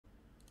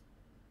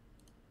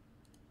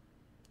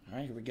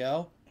Alright, here we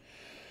go.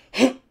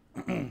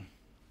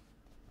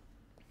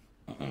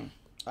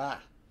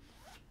 Ah.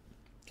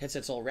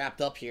 Headset's all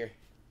wrapped up here.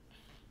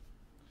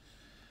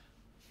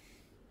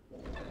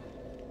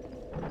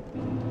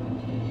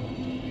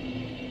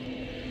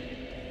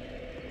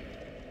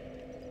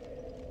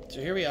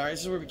 So here we are.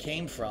 This is where we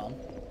came from.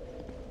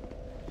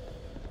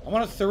 I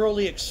want to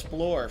thoroughly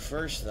explore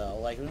first, though.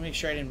 Like, let me make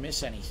sure I didn't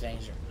miss anything.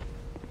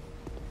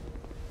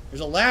 There's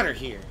a ladder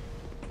here.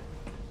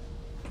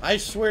 I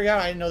swear to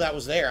God, I didn't know that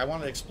was there. I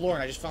wanted to explore,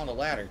 and I just found a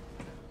ladder.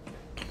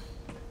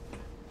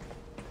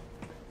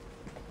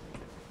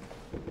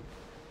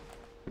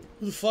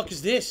 Who the fuck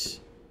is this?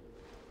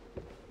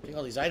 Take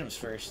all these items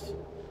first.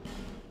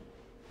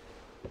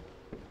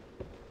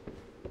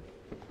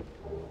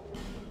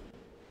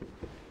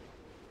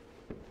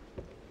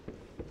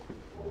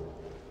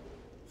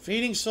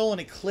 Fading soul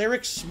and a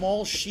cleric's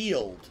small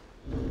shield.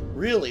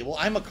 Really? Well,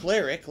 I'm a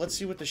cleric. Let's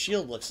see what the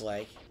shield looks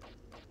like.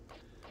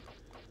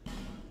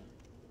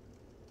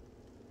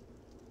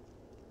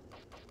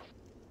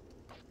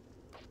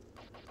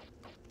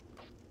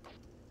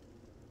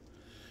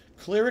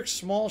 Cleric's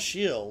small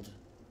shield.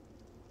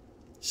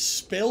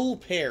 Spell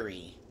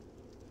parry.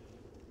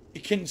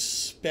 It can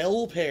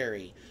spell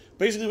parry.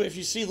 Basically, if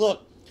you see,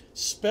 look,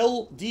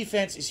 spell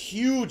defense is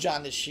huge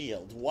on the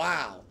shield.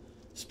 Wow.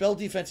 Spell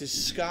defense is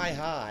sky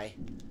high.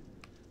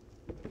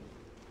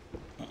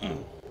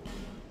 Alright,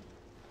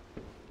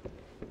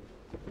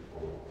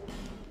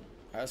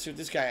 let's see what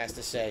this guy has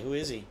to say. Who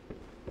is he?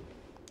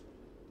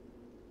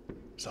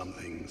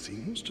 Something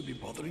seems to be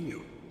bothering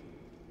you.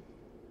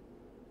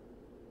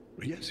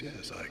 Yes,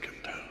 I can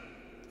tell.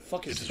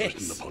 Fuck is this? It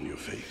is written upon your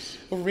face.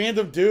 A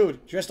random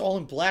dude dressed all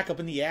in black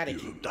up in the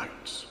attic. You have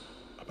doubts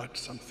about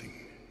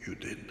something you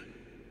did.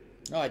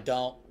 No, I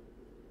don't.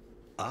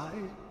 I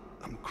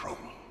am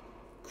Cromwell.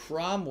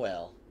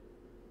 Cromwell.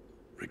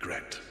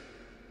 Regret,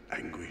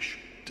 anguish,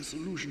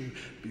 disillusion,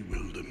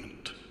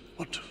 bewilderment.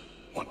 What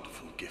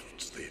wonderful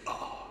gifts they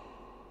are.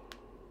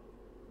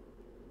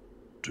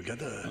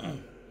 Together,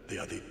 they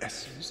are the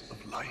essence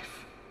of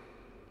life.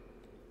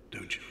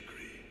 Don't you agree?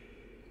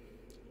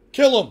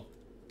 Kill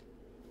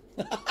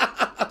him!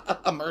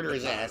 A murder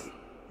his ass.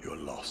 You're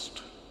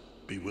lost,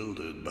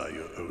 bewildered by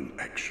your own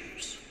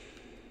actions.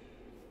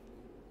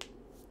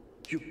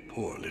 You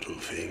poor little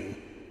thing.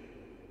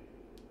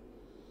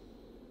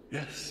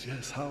 Yes,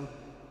 how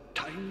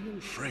tiny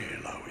and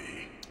frail are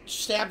we?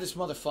 Stab this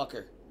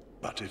motherfucker.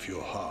 But if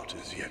your heart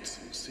is yet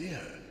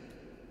sincere,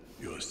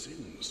 your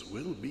sins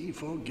will be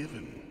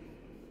forgiven.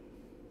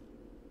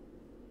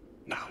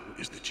 Now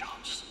is the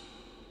chance.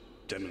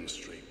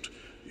 Demonstrate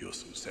your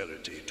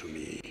sincerity to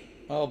me.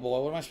 Oh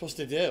boy, what am I supposed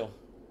to do?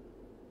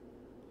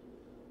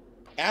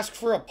 Ask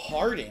for a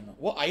pardon.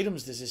 What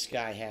items does this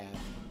guy have?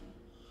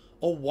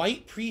 A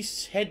white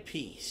priest's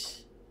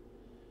headpiece.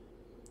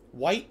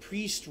 White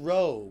priest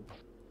robe.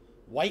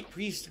 White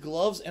priest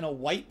gloves and a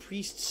white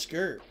priest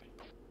skirt.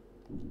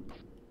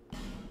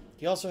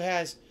 He also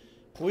has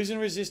poison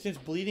resistance,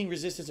 bleeding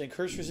resistance, and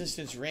curse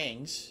resistance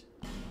rings.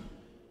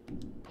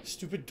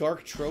 Stupid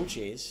dark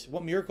troches.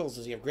 What miracles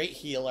does he have? Great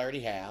heal, I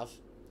already have.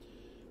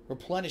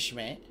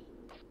 Replenishment.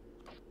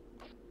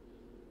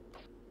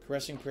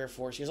 Caressing prayer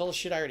force. He has all the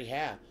shit I already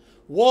have.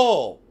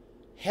 Whoa!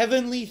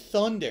 Heavenly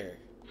thunder.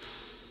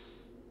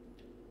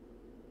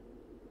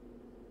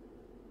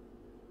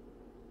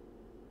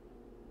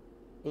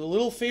 With a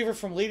little favor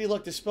from Lady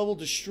Luck, this spell will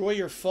destroy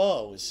your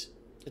foes.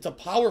 It's a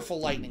powerful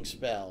lightning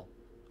spell.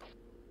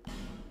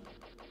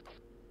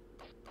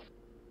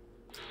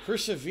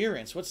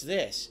 Perseverance. What's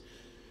this?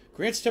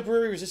 Grants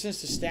temporary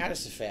resistance to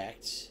status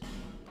effects.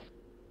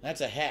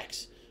 That's a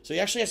hex. So he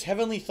actually has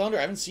Heavenly Thunder.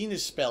 I haven't seen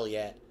this spell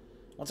yet.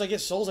 Once I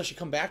get souls, I should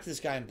come back to this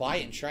guy and buy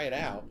it and try it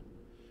out.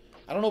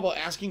 I don't know about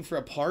asking for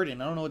a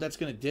pardon. I don't know what that's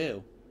going to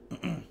do.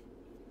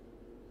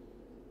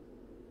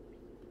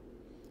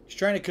 He's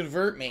trying to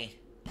convert me.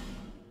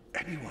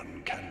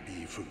 Anyone can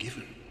be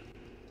forgiven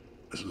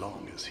as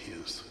long as he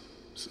is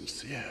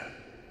sincere.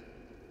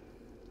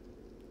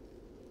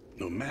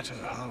 No matter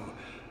how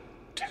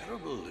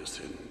terrible the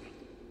sin.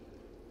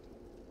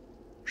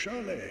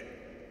 Surely,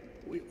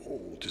 we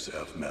all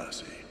deserve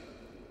mercy.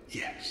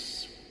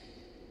 Yes.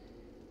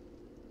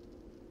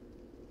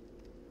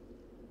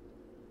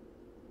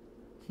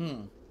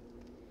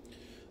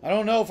 I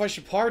don't know if I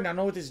should pardon. I don't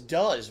know what this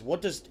does.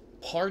 What does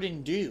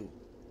pardon do?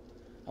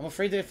 I'm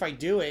afraid that if I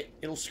do it,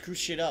 it'll screw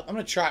shit up. I'm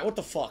gonna try it. What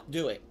the fuck?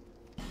 Do it.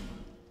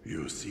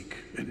 You seek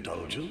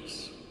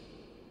indulgence?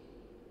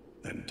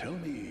 Then tell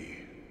me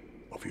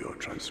of your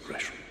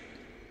transgression.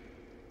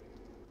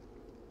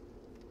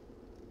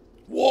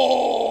 Whoa!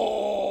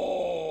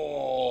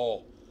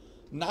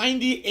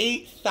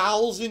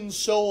 98,000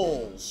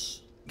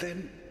 souls.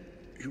 Then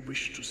you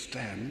wish to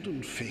stand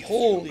and face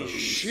Holy your own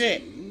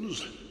shit.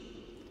 sins?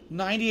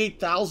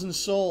 98,000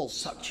 souls.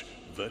 Such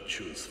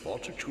virtuous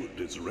fortitude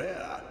is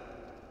rare,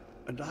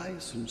 and I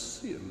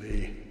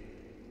sincerely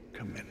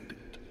commend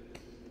it.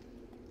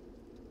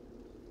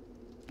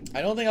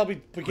 I don't think I'll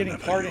be getting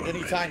Whenever pardoned you're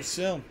anytime ready.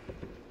 soon.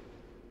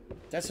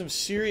 That's some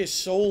serious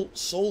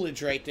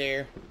soulage right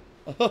there.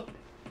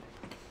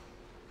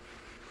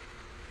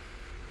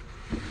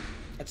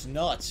 That's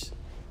nuts.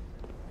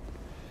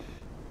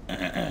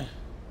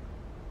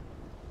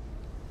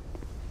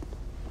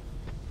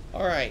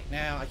 Alright,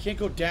 now I can't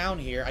go down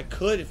here. I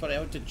could if I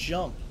went to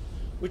jump,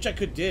 which I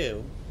could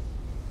do.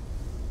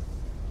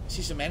 I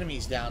see some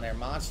enemies down there,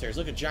 monsters.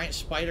 Look, a giant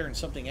spider and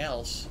something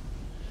else.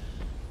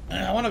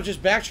 I want to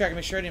just backtrack and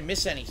make sure I didn't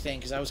miss anything,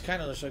 because I was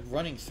kind of just like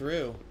running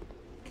through.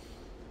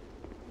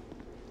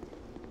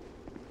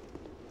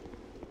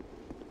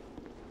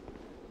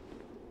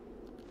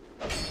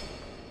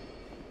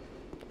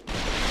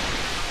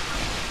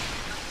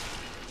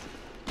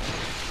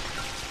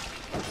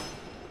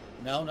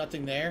 No,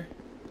 nothing there.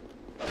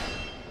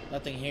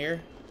 Nothing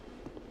here.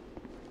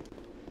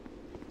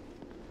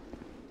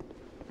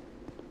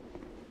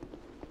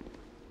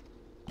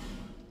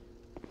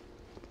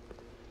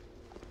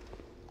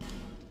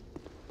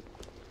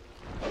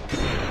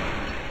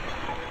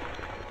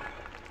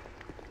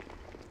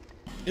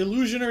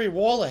 Illusionary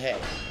wall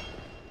ahead.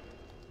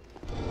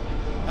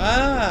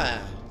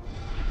 Ah.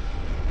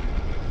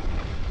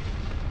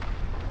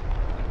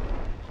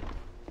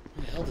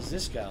 Where the hell does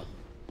this go?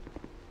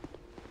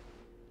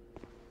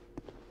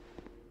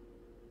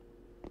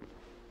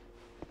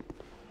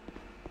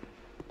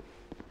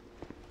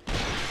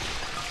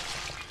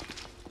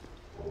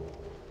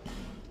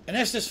 An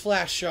Estus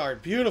flask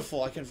shard.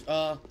 Beautiful. I can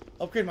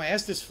upgrade my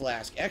Estus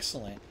flask.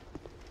 Excellent.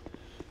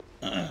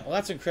 Well,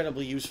 that's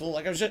incredibly useful.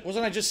 Like, wasn't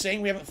I just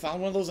saying we haven't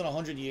found one of those in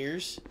 100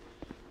 years?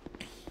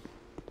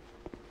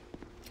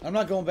 I'm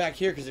not going back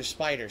here because there's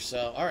spiders,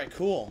 so... Alright,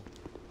 cool.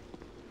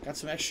 Got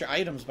some extra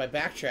items by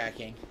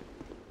backtracking.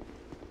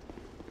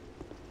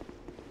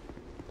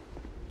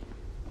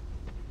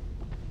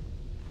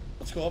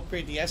 Let's go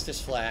upgrade the Estus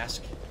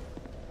flask.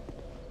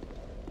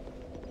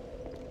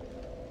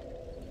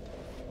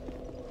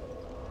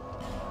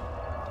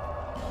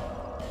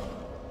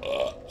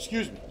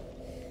 Excuse me.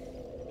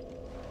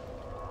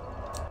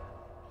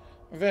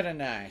 Very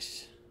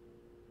nice.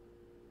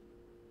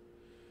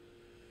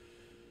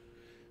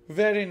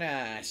 Very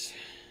nice.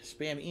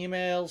 Spam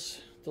emails.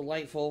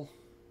 Delightful.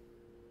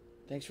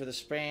 Thanks for the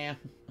spam.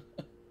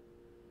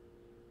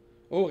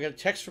 Oh, I got a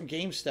text from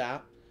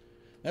GameStop.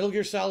 Metal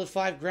Gear Solid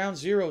 5 Ground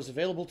Zero is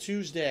available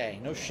Tuesday.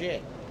 No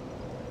shit.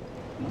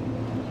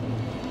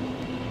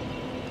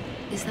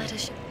 Is that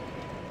a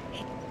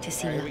to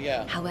see? Right, here we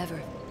go.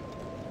 However.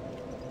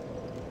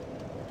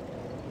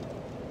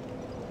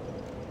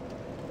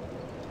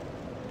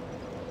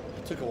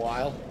 Took a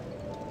while.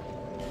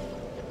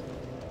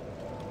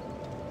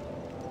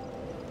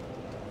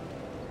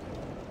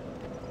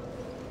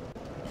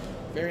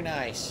 Very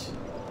nice.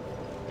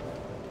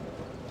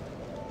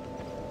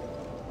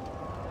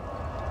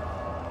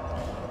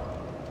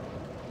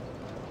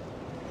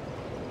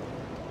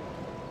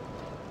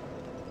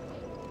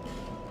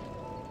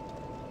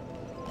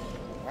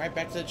 Alright,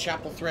 back to the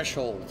chapel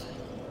threshold.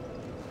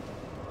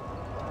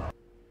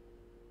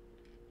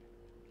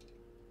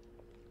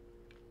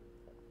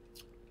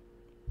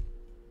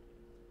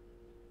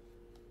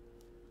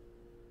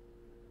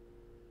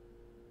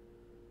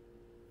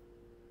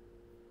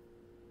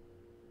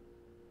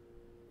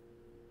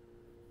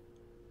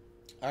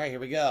 Alright,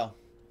 here we go.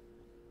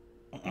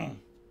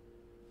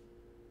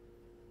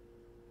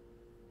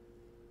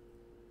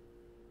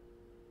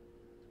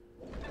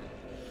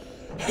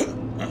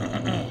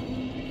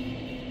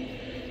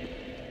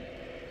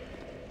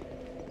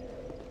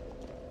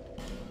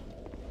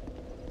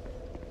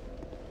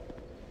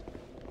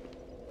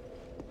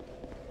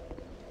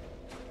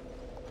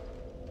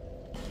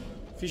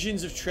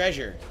 Visions of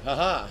treasure.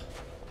 Haha.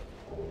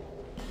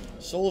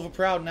 Soul of a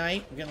proud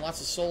knight. We're getting lots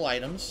of soul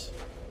items.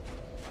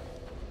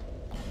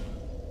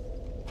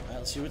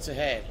 Let's see what's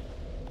ahead.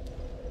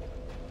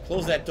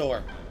 Close that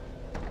door.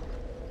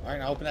 Alright,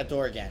 now open that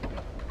door again.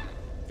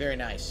 Very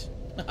nice.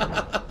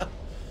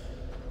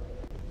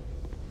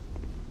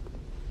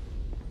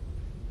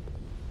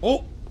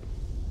 Oh!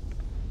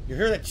 You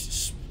hear that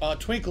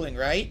twinkling,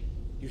 right?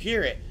 You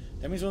hear it.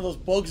 That means one of those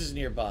bugs is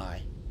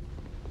nearby.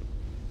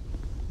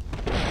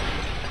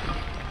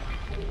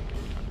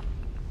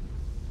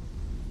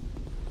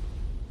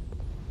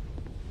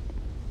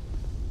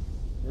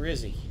 Where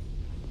is he?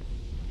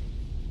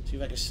 See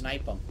if I can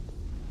snipe him.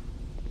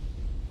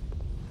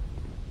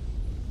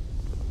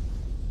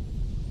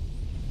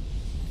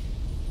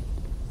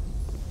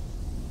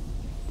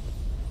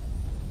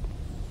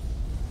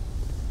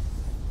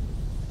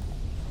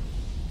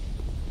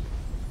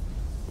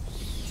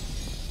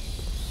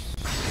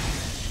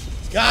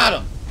 Got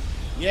him!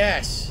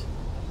 Yes!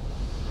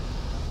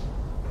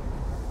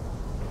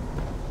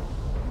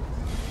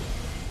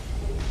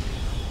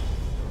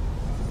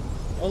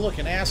 Oh, look,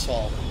 an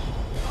asshole.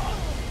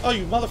 Oh,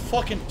 you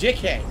motherfucking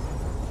dickhead.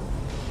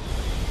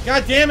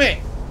 God damn it!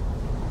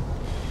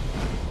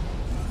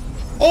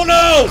 Oh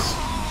no!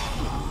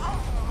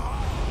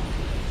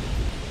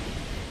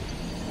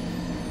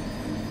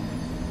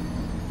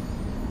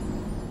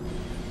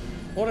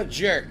 What a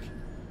jerk.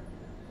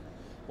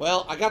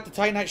 Well, I got the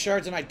Titanite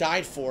shards and I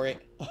died for it.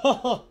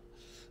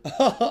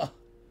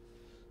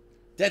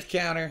 Death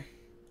counter.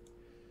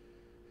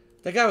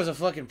 That guy was a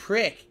fucking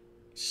prick.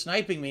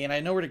 Sniping me, and I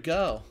had nowhere to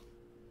go.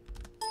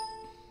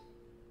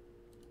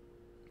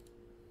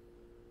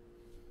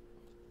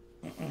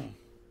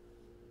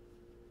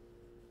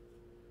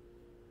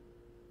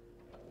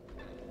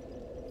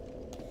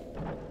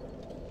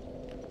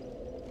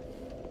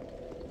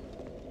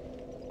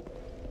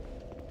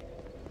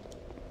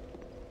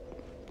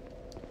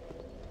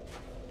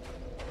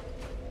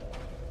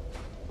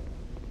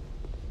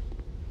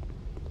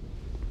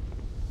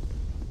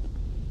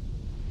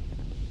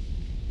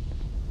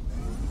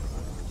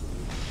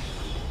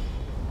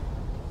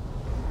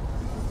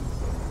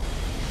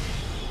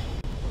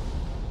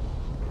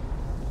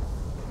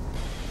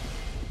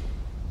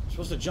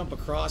 Supposed to jump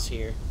across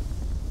here.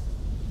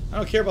 I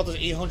don't care about those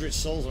 800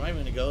 souls. I'm not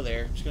even going to go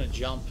there. I'm just going to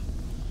jump.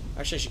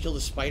 Actually, I should kill the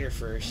spider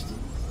first.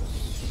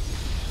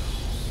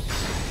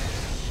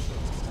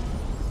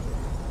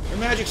 Your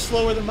magic's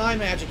slower than my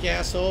magic,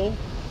 asshole.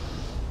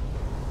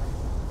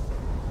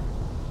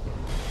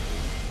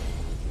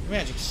 Your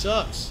magic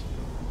sucks.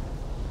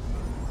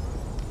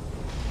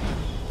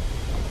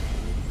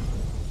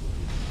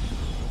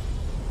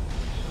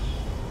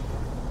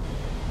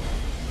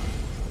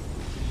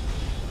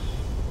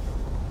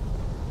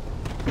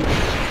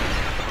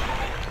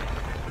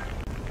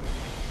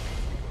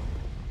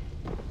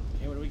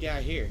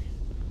 Got here.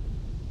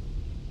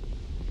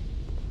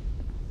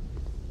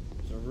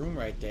 There's a room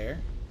right there.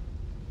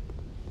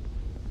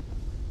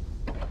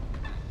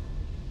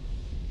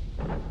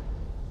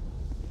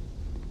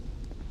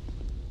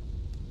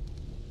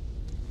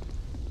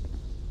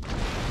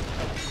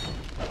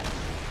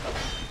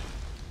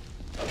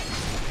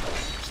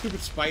 Stupid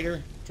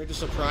spider. Tried to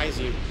surprise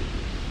you.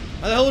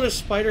 How the hell would a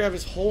spider have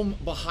his home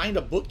behind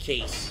a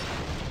bookcase?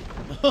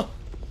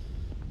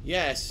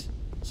 Yes.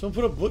 Someone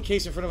put a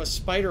bookcase in front of a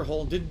spider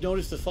hole and didn't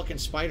notice the fucking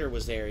spider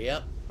was there.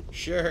 Yep.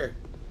 Sure.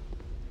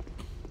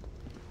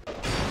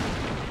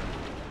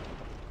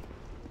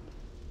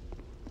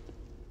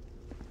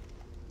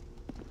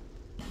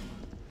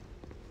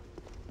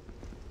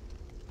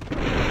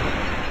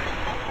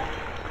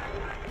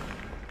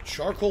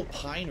 Charcoal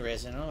pine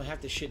resin. I don't know what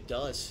half this shit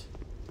does.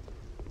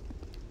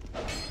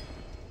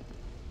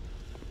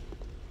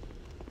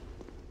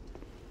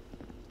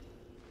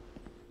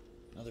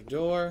 Another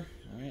door.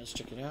 Alright, let's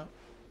check it out.